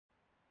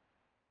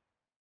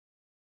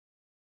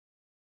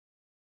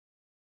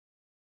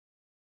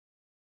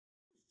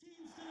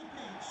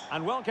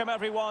And welcome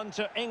everyone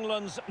to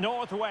England's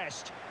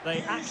Northwest.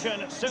 The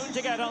action soon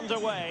to get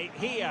underway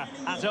here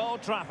at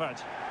Old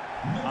Trafford.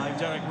 I'm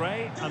Derek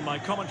Ray, and my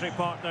commentary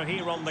partner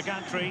here on the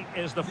gantry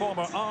is the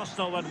former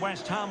Arsenal and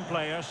West Ham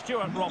player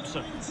Stuart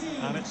Robson.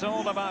 And it's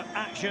all about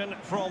action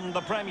from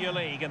the Premier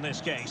League in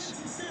this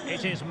case.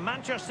 It is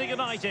Manchester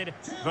United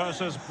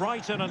versus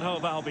Brighton and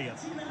Hove Albion.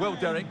 Well,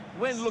 Derek,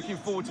 when looking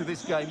forward to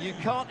this game, you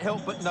can't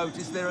help but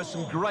notice there are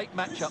some great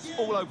matchups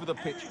all over the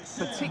pitch,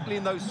 particularly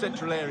in those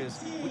central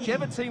areas.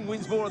 Whichever team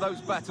wins more of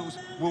those battles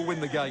will win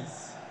the game.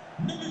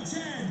 Number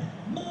 10,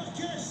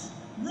 Marcus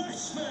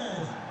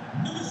Rashford.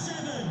 Number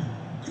 7,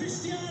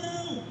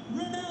 Cristiano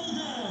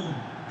Ronaldo.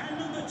 And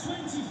number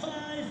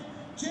 25,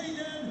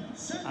 Jadon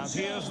Sancho. And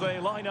here's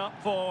the lineup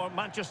for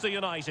Manchester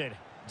United.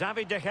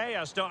 David De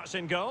Gea starts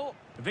in goal.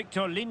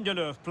 Victor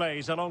Lindelof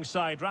plays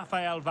alongside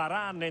Rafael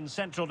Varane in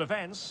central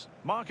defence.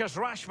 Marcus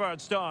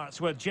Rashford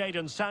starts with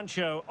Jadon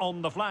Sancho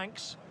on the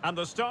flanks. And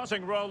the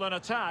starting role in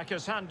attack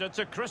is handed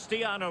to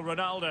Cristiano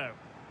Ronaldo.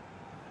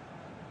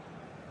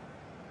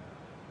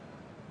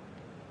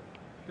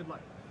 Good luck.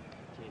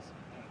 Cheers.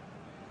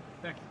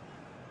 Thank you.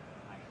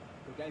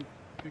 Good game.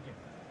 Good game.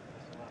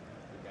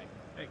 Good game.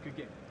 Hey, good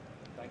game.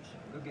 Thanks.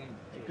 Good game.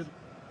 Cheers. Good.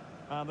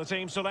 And the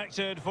team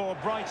selected for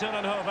Brighton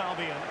and Hove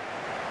Albion.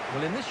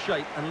 Well, in this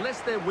shape,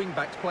 unless their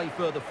wing-backs play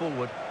further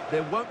forward,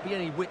 there won't be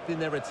any width in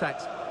their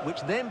attacks,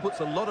 which then puts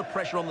a lot of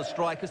pressure on the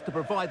strikers to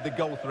provide the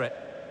goal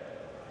threat.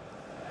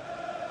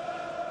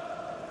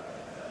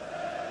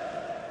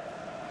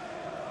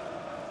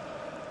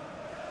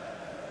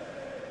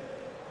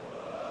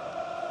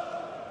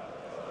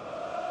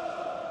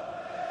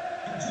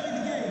 Enjoy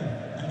the game,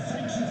 and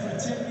thank you for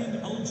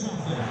attending Old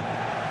Trafford.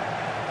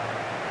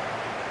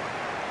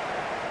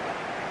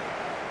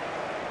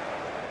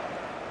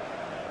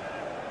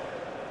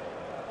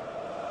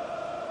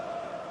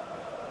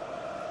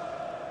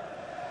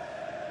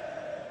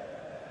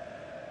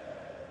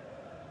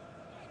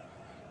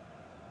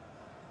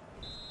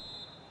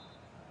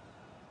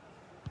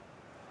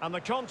 And the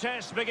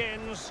contest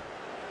begins.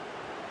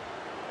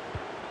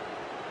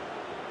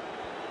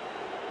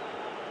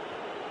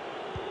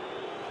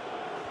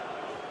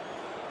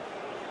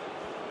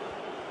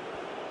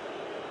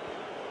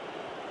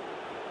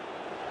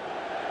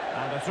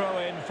 And a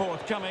throw-in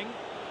forthcoming.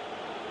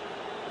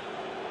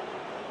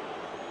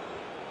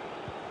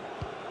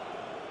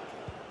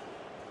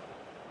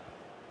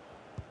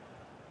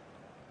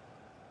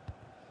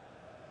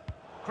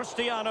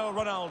 Cristiano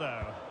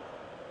Ronaldo.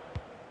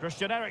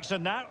 Christian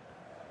Eriksen now.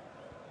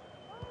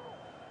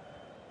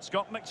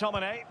 Scott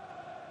McTominay.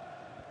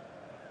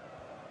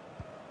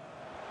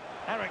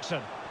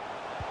 Eriksen.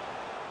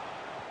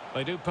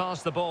 They do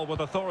pass the ball with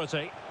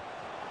authority.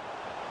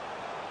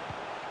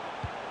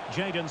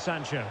 Jadon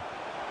Sancho.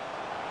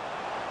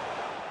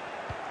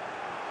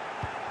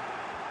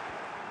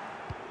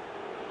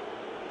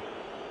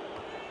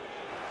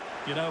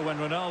 You know, when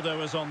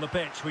Ronaldo is on the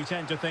pitch, we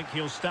tend to think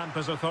he'll stamp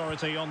his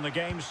authority on the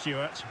game,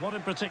 Stuart. What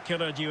in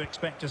particular do you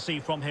expect to see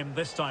from him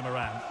this time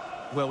around?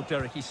 Well,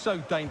 Derek, he's so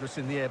dangerous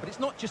in the air, but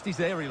it's not just his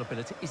aerial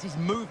ability, it's his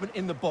movement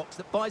in the box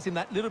that buys him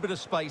that little bit of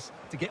space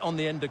to get on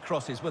the end of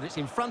crosses. Whether it's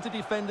in front of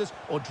defenders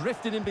or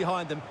drifting in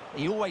behind them,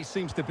 he always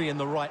seems to be in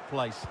the right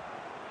place.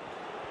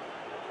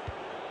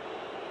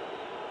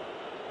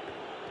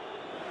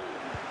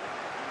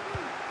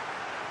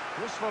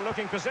 Useful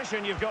looking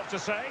position, you've got to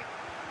say.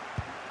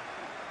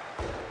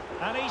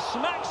 And he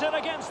smacks it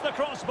against the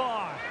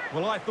crossbar.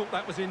 Well, I thought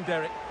that was in,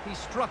 Derek. He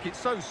struck it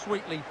so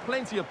sweetly,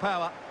 plenty of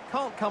power.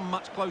 Can't come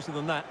much closer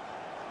than that.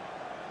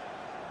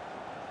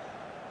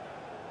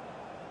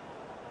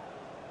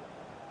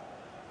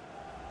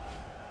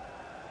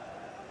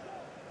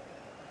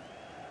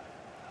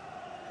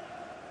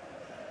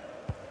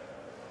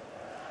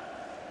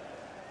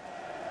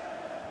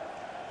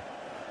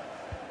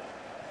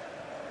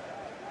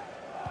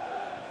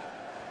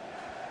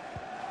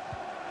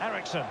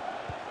 Eriksen.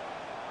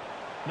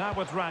 Now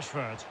with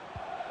Rashford.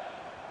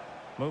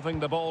 Moving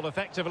the ball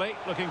effectively,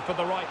 looking for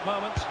the right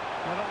moment.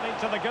 It'll lead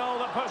to the goal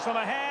that puts them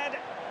ahead.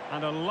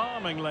 And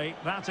alarmingly,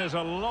 that is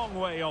a long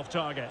way off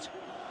target.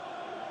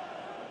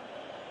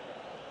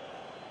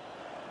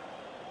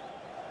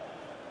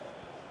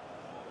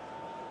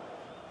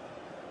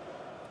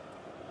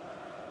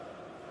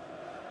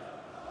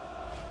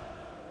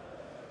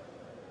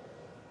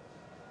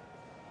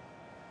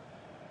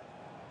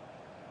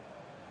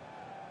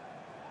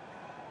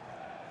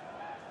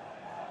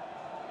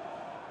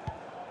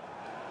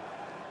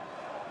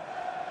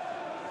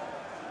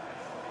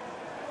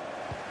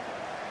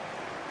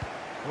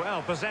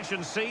 Well,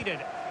 possession ceded.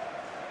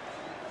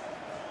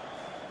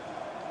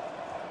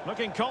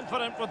 Looking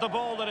confident with the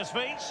ball at his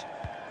feet.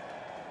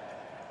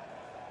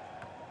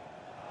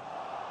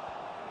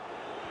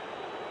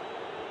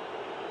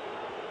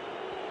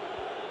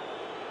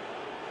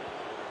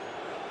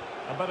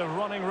 A bit of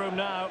running room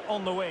now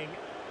on the wing.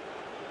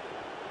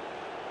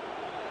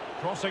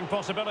 Crossing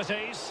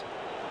possibilities.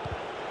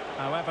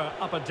 However,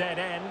 up a dead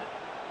end.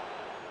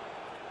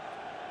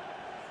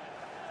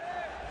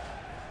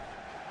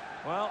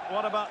 Well,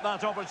 what about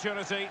that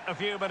opportunity a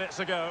few minutes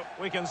ago?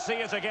 We can see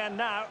it again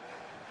now.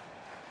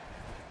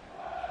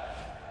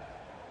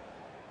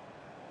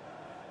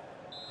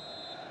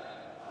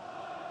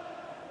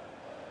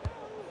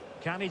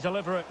 Can he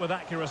deliver it with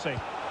accuracy?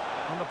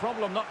 And the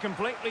problem not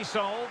completely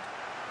solved.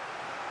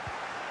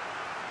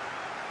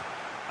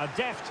 A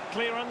deft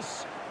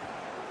clearance.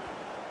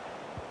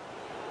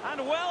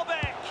 And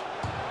Welbeck!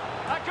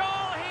 A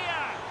goal here!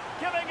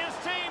 Giving his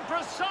team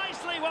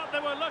precisely what they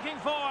were looking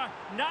for.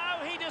 Now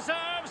he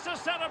deserves to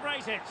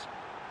celebrate it.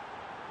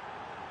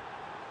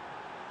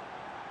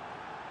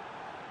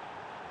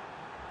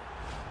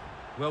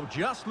 Well,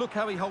 just look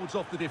how he holds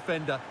off the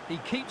defender. He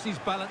keeps his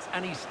balance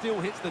and he still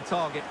hits the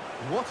target.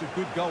 What a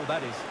good goal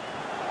that is.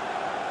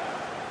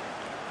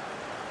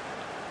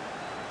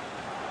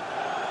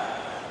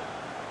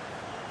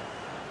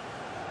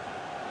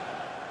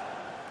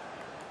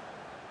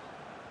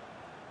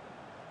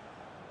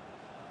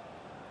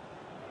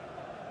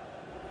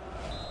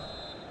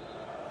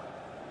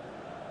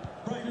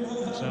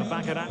 So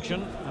back in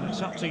action, and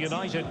it's up to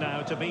United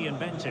now to be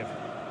inventive.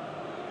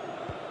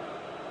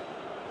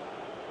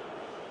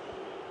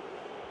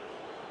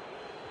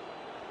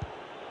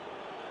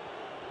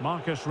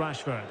 Marcus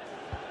Rashford.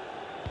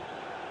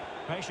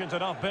 Patient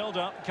enough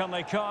build-up. Can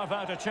they carve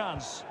out a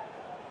chance?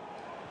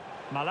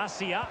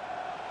 Malacia.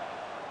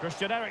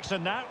 Christian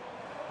Eriksen now.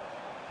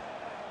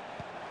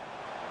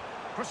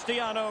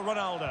 Cristiano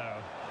Ronaldo.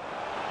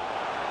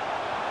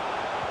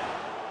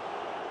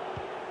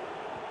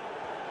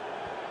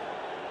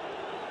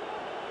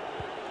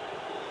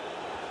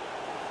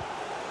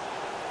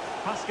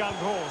 Pascal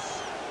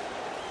Gross.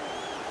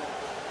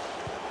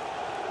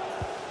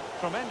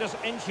 Tremendous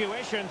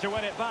intuition to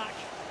win it back.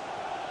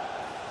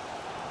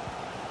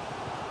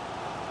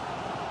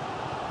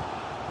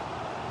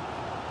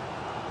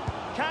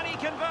 Can he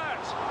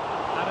convert?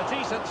 And a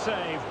decent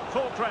save.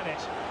 Full credit.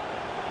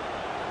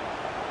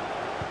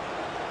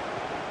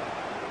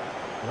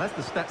 Well, as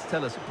the stats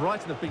tell us,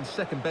 Brighton have been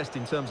second best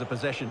in terms of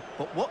possession,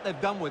 but what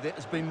they've done with it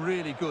has been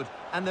really good,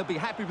 and they'll be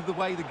happy with the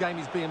way the game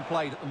is being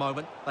played at the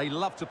moment. They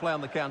love to play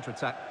on the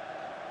counter-attack.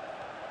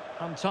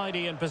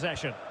 Untidy in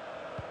possession.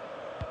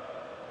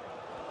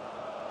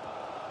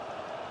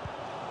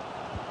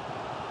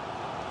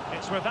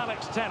 It's with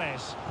Alex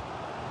Telles.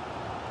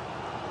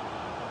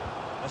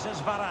 This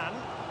is Varane.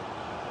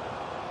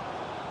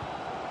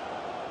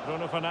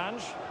 Bruno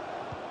Fernandes.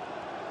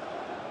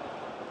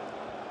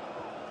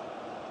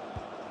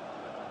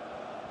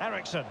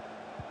 Eriksen.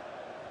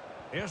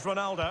 Here's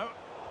Ronaldo.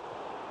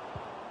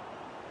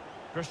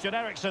 Christian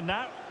Eriksen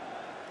now.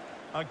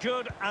 A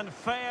good and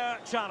fair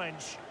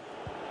challenge.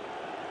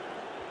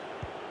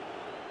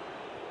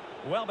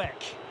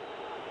 Welbeck.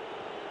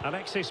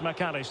 Alexis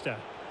McAllister.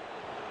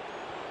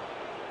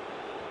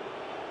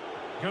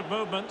 Good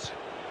movement.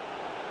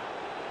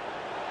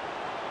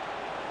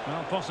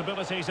 Well,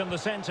 possibilities in the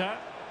centre.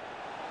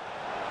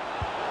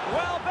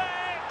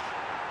 Welbeck!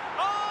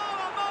 Oh,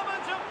 a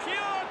moment of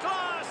pure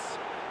class!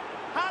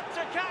 Had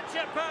to catch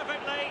it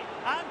perfectly,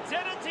 and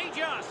didn't he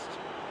just?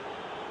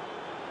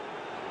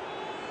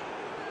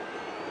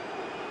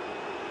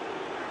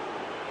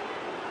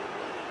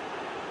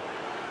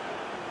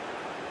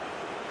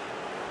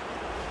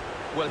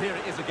 Well, here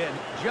it is again.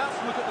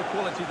 Just look at the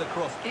quality of the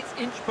cross. It's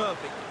inch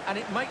perfect, and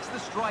it makes the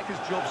striker's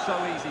job so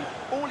easy.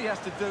 All he has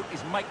to do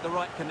is make the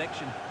right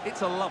connection.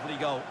 It's a lovely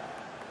goal.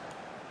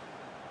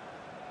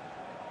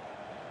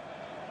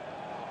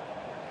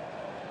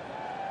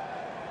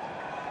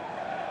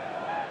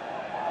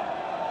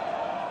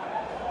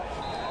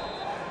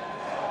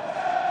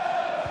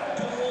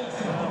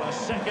 Well, a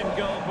second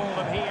goal for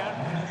them here.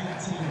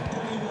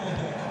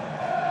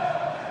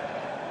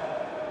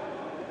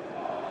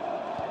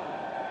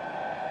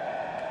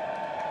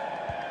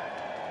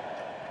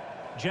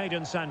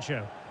 Jadon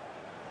Sancho.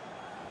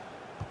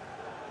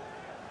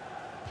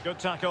 Good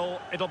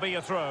tackle. It'll be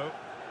a throw.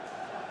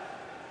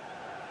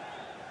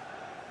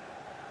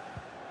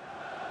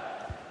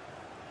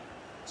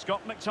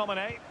 Scott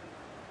McTominay.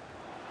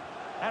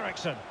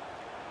 Eriksen.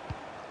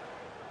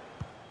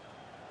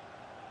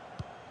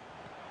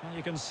 Well,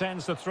 you can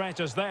sense the threat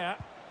is there.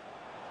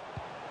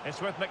 It's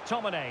with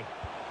McTominay.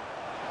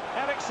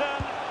 Eriksen.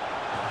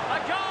 A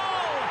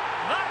goal!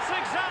 That's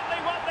exactly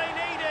what they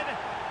needed.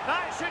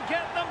 That should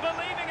get them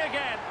believing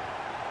again.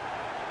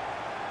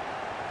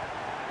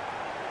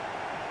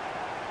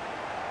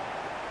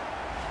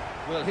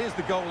 Well, here's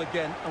the goal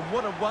again, and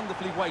what a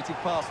wonderfully weighted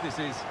pass this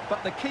is.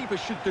 But the keeper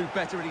should do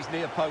better at his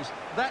near post.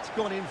 That's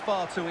gone in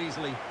far too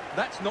easily.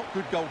 That's not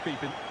good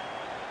goalkeeping.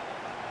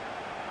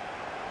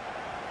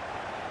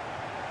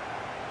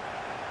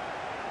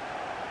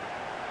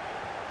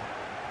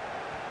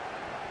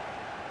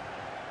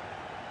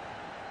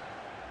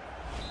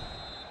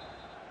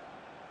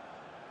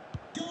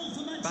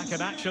 Back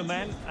in action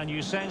then, and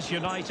you sense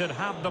United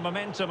have the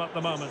momentum at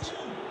the moment.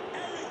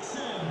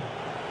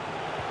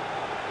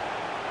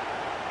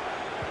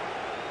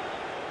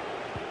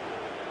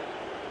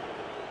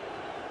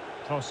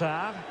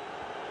 Trossard.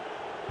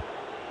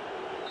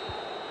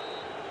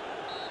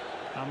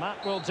 And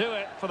that will do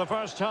it for the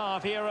first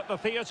half here at the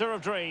Theatre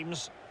of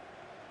Dreams.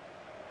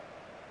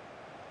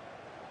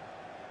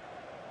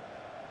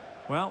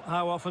 Well,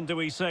 how often do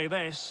we say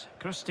this?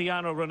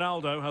 Cristiano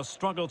Ronaldo has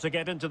struggled to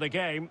get into the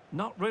game,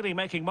 not really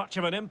making much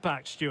of an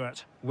impact,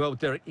 Stuart. Well,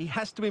 Derek, he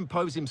has to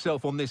impose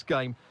himself on this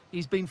game.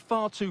 He's been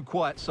far too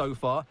quiet so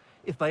far.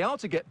 If they are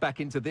to get back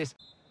into this...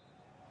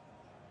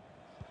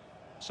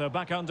 So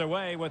back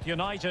underway with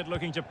United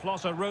looking to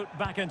plot a route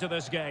back into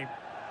this game.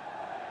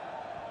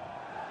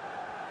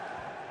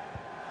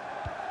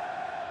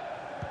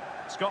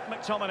 Scott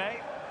McTominay.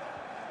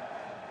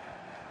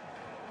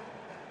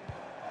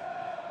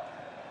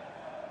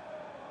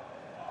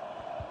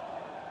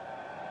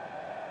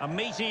 A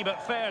meaty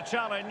but fair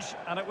challenge,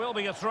 and it will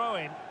be a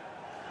throw-in.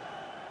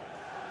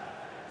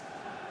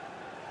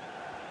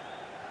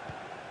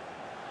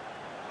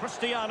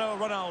 Cristiano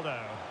Ronaldo.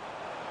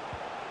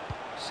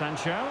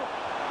 Sancho.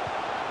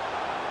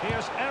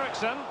 Here's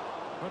Eriksen,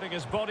 putting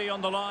his body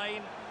on the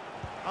line.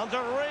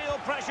 Under real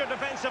pressure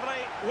defensively.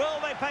 Will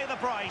they pay the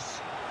price?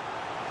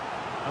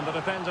 And the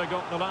defender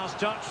got the last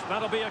touch.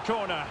 That'll be a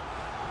corner.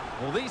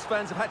 Well, these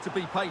fans have had to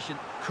be patient.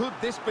 Could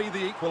this be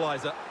the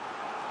equaliser?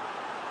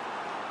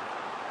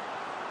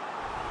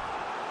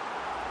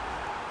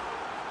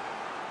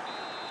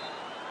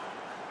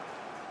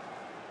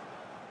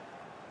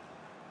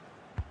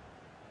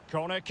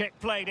 Corner kick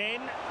played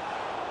in.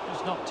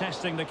 Just not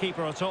testing the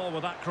keeper at all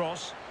with that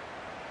cross.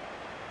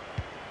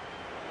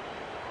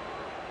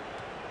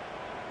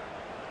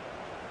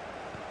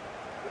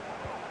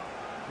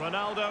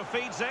 Ronaldo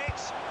feeds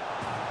it.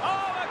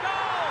 Oh, a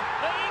goal!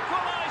 The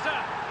equaliser!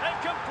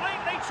 They've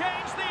completely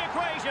changed the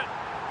equation.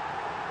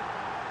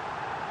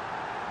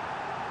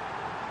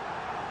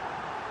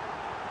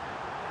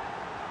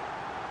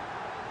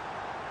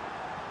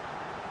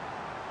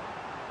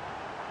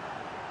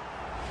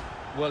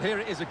 Well, here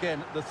it is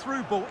again. The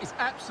through ball is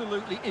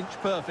absolutely inch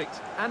perfect,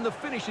 and the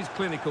finish is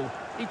clinical.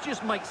 He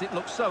just makes it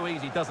look so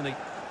easy, doesn't he?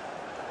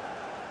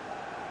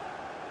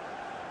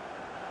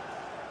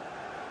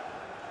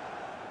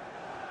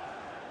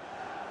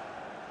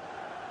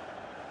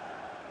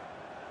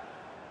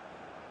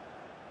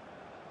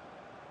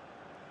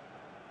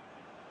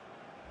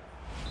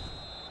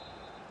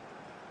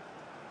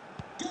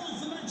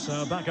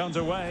 So back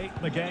underway,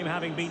 the game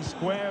having been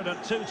squared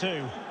at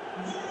 2-2.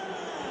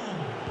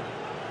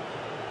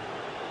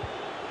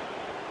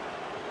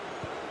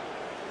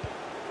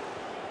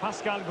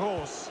 Pascal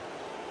Gross.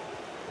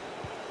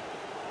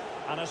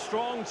 And a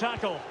strong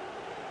tackle.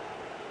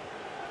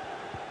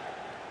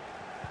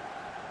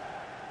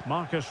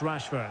 Marcus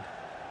Rashford.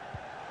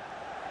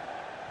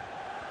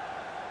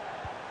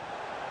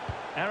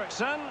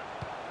 Eriksen.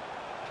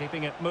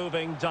 Keeping it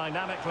moving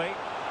dynamically.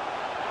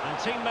 And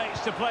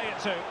teammates to play it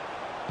to.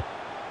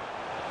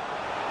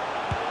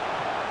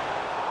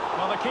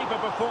 Well, the keeper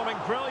performing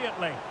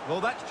brilliantly.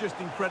 Well, that's just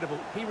incredible.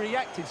 He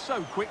reacted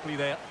so quickly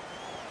there.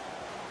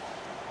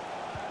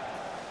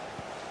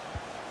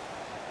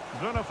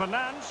 Bruno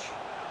Fernandes.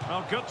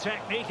 Well, good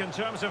technique in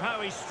terms of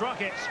how he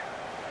struck it.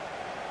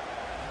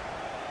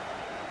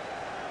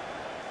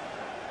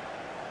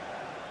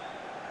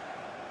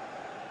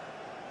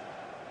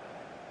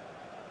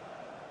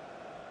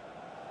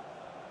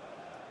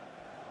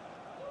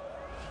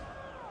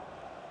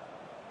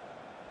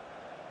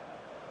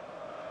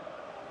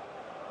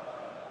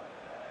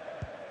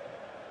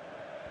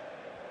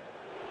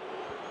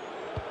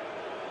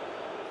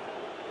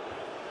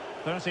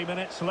 "30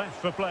 minutes left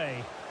for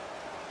play.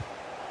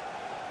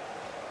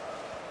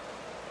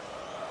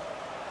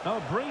 Oh,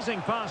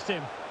 breezing past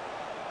him.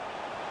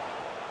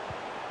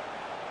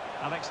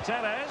 Alex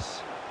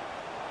Telles.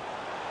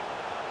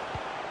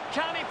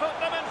 Can he put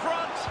them in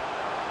front?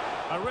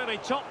 A really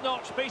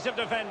top-notch piece of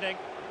defending.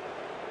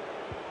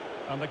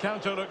 And the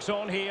counter looks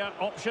on here.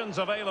 Options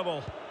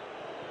available.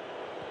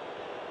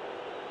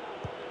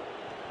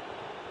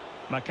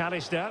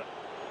 McAllister.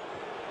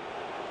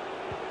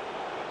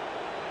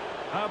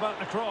 How about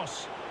the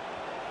cross?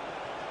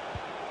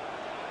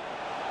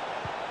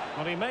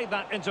 Well, he made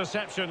that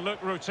interception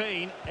look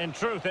routine. In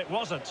truth, it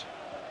wasn't.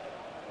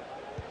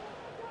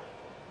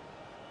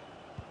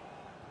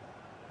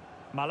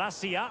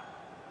 Malacia.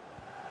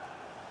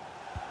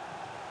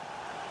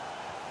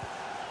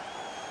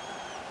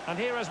 And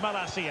here is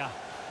Malacia.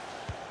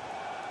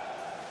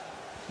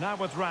 Now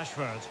with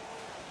Rashford.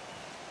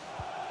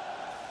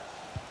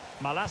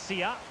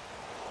 Malacia.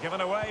 Given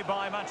away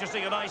by Manchester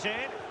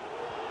United.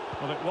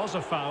 Well, it was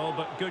a foul,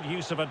 but good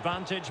use of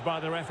advantage by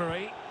the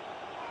referee.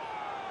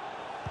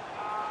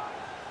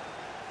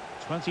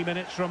 20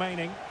 minutes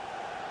remaining.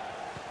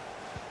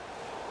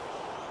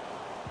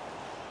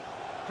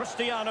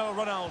 Cristiano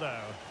Ronaldo.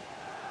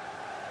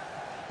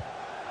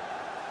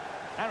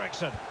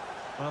 Eriksen.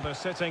 Well, they're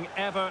sitting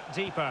ever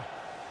deeper.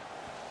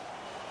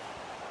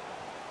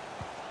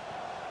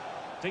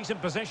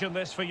 Decent position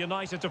this for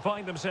United to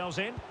find themselves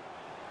in.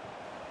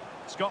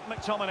 Scott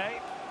McTominay.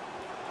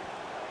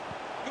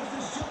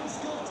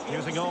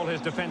 Using all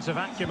his defensive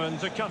acumen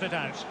to cut it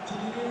out.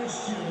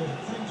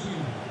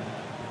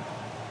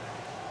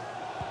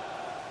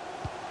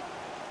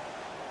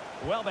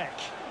 Welbeck.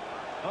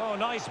 Oh,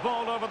 nice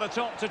ball over the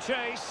top to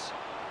chase.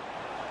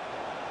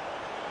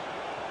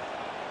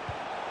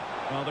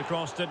 Well, the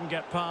cross didn't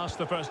get past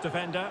the first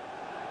defender.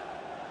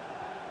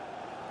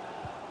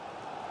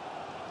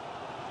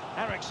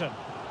 Ericsson.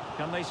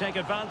 Can they take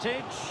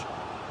advantage?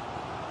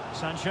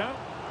 Sancho.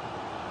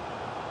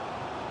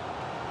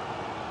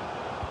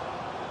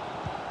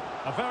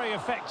 A very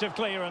effective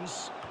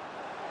clearance.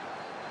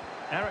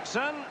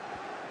 Ericsson.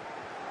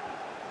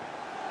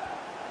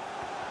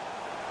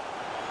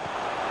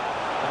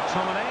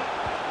 McTominay.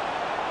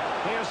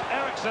 Here's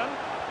Ericsson.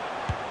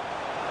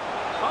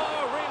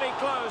 Oh, really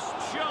close,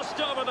 just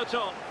over the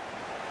top.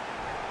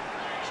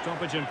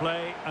 Stoppage in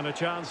play and a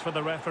chance for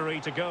the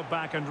referee to go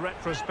back and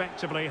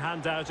retrospectively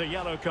hand out a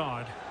yellow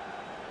card.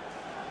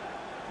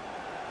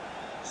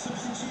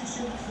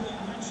 Substitution for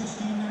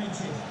Manchester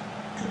United.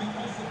 Coming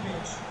off the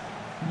pitch,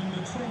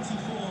 number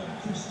 24,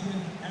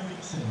 Christian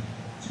Eriksen.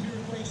 To be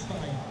replaced by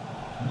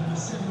number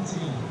 17,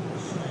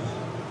 Fred.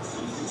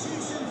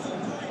 Substitution for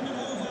Brighton and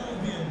Hove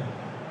Albion.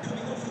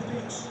 Coming off the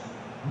pitch,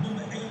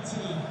 number 18,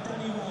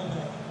 Danny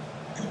Welbeck.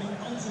 Coming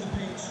onto the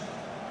pitch,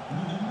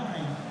 number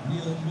 9,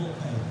 Neil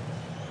Morpeth.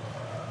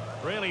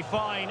 Really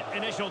fine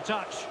initial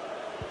touch.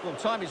 Well,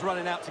 time is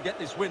running out to get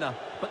this winner,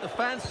 but the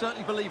fans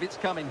certainly believe it's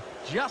coming.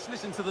 Just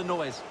listen to the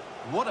noise.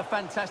 What a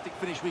fantastic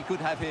finish we could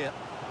have here.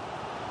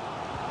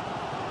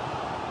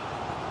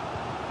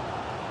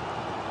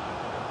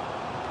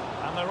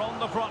 And they're on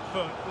the front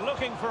foot,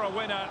 looking for a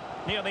winner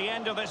near the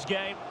end of this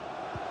game.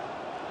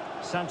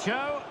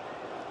 Sancho.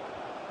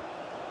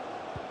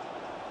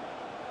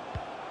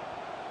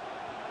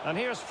 And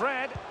here's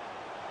Fred.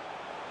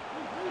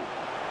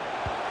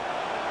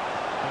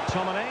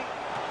 McTominay.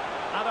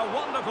 And a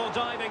wonderful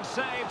diving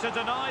save to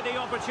deny the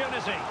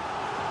opportunity.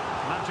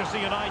 Manchester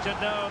United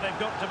know they've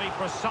got to be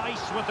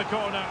precise with the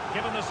corner,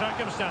 given the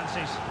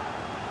circumstances.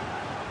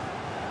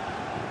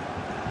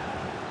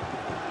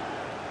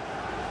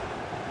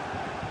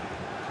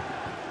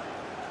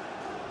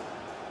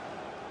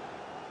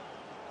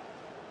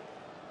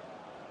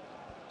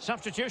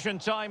 Substitution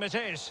time it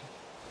is.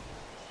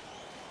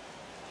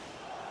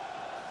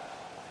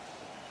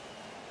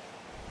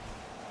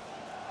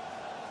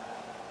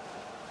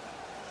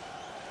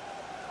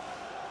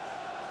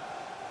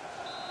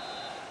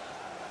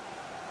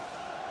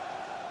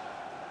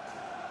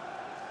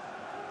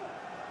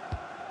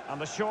 And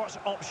the short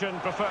option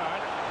preferred.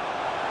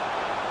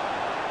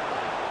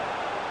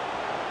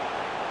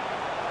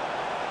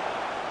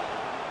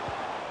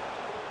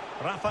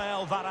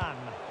 Rafael Varane.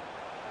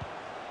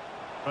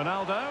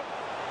 Ronaldo.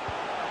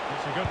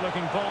 It's a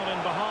good-looking ball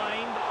in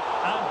behind.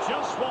 And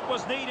just what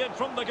was needed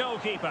from the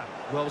goalkeeper.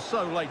 Well,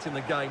 so late in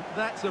the game.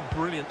 That's a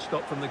brilliant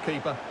stop from the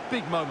keeper.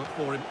 Big moment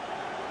for him.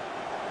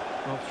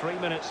 Well, 3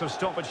 minutes of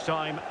stoppage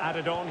time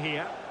added on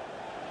here.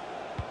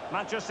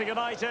 Manchester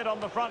United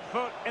on the front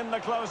foot in the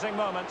closing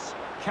moments.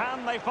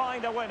 Can they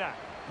find a winner?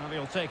 Well,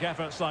 he'll take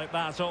efforts like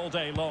that all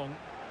day long.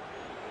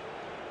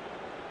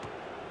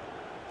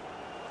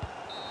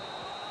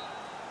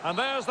 And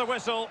there's the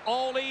whistle,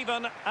 all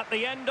even at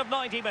the end of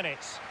 90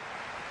 minutes.